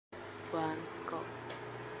1, go.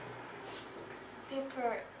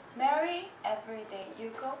 People marry every day.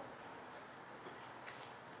 You go?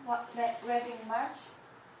 What, wedding march?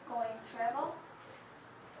 Going travel?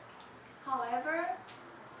 However,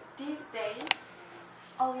 these days,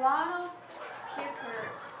 a lot of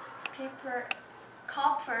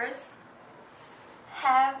couples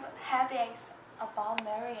have headaches about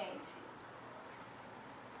marriage.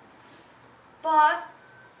 But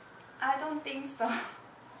I don't think so.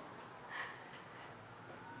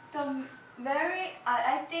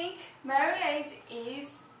 I think marriage is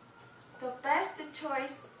the best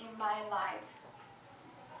choice in my life.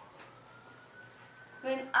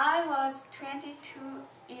 When I was 22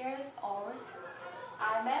 years old,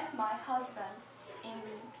 I met my husband in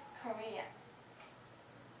Korea.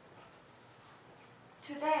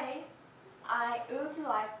 Today, I would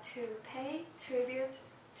like to pay tribute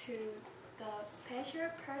to the special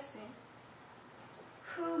person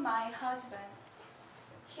who my husband.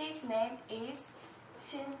 His name is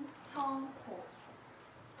Shin Sung-ho.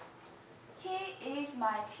 He is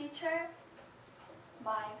my teacher,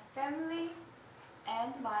 my family,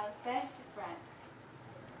 and my best friend.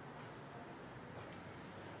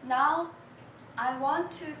 Now, I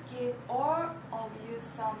want to give all of you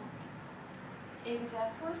some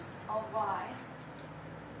examples of why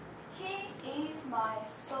he is my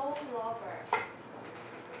soul lover.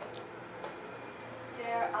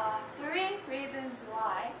 There are 3 reasons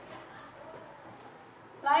why.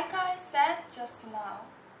 Like I said just now,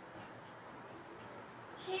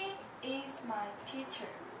 he is my teacher.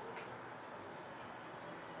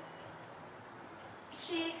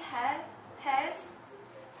 He has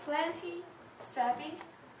plenty savvy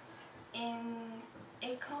in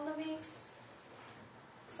economics,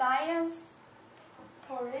 science,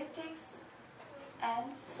 politics,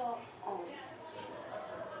 and so on.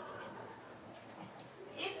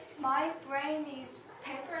 If my brain is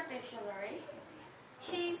paper dictionary,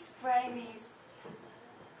 his brain is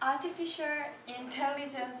artificial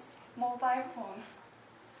intelligence mobile phone.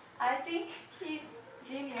 I think he's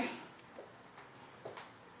genius.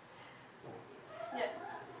 Yeah.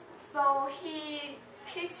 So he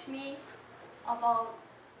teach me about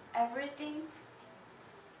everything.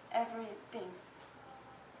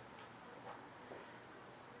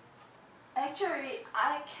 Actually,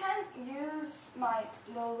 I can't use my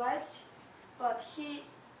knowledge, but he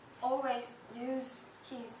always use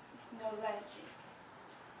his knowledge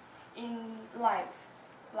in life.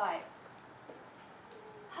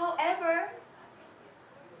 However,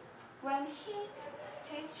 when he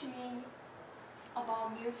teach me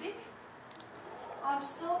about music, I'm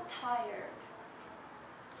so tired.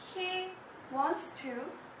 He wants to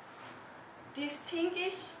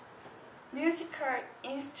distinguish musical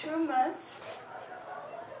instruments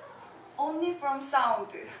only from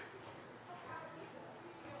sound.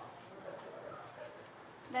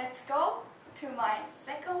 Let's go to my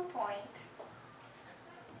second point.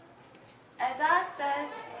 As I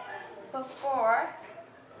said before,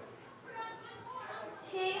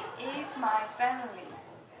 he is my family.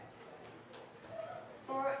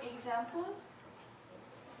 For example,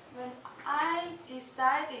 when I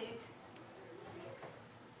decided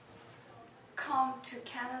come to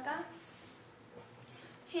Canada,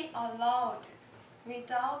 he allowed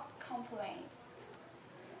without complaint,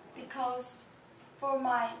 because for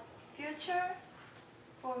my future,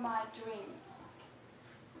 for my dream.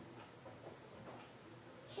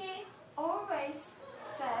 He always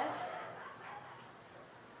said,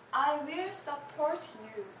 I will support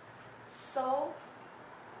you, so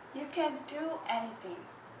you can do anything.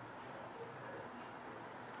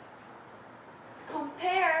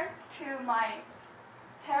 Compared to my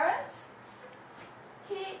parents,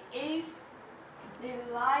 he is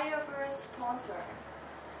reliable sponsor.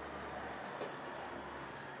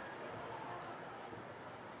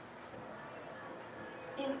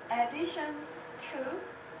 In addition to,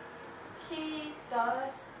 he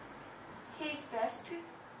does his best,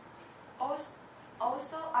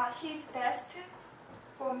 his best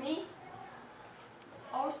for me.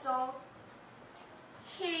 Also,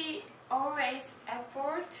 he always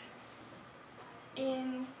effort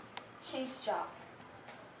in his job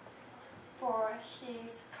for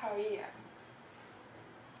his career.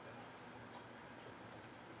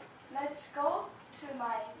 Let's go to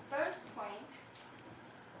my third point.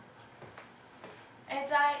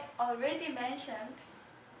 As I already mentioned,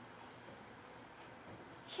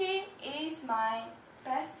 he is my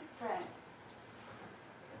best friend.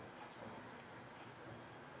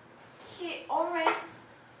 He always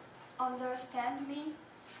understands me,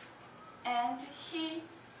 and he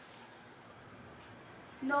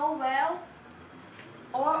know well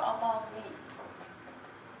or about me.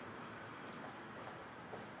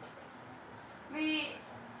 We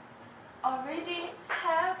already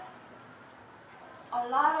have a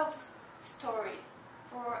lot of story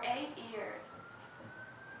for 8 years.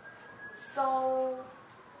 So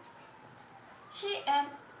he and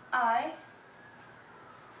I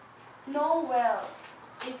know well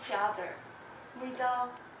each other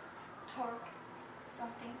without talk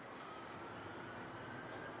something.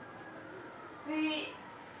 We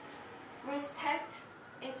respect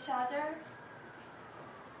each other.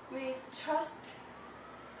 We trust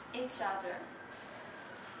each other.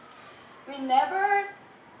 We never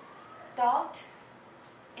doubt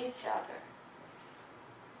each other.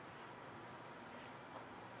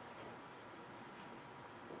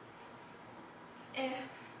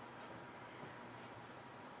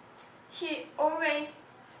 He always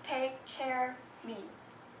take care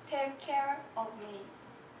of me.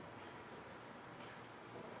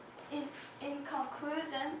 In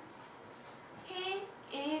conclusion, he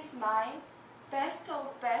is my best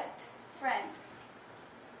of best friend.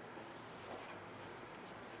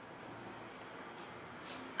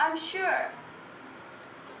 I'm sure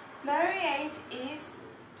marriage is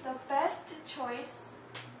the best choice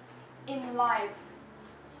in life.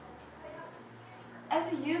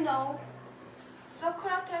 As you know,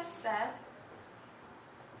 Socrates said,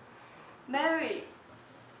 "Marry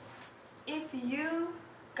if you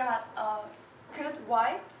got a good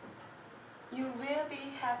wife, you will be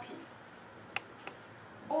happy.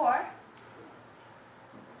 Or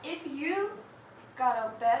if you got a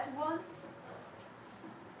bad one,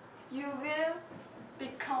 you will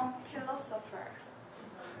become philosopher."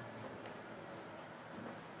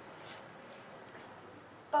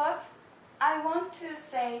 But I want to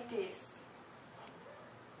say this.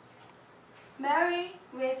 Marry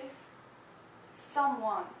with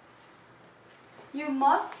someone. You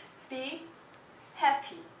must be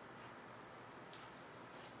happy.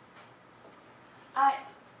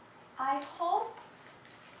 I hope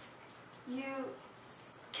you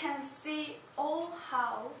can see all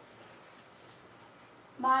how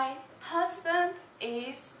my husband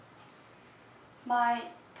is my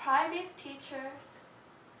private teacher,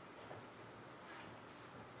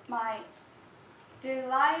 my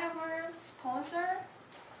reliable sponsor,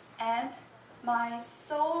 and my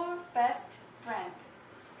sole best friend.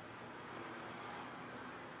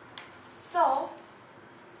 So,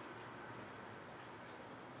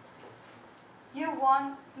 you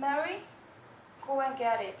want marry? Go and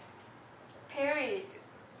get it. Period.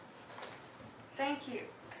 Thank you.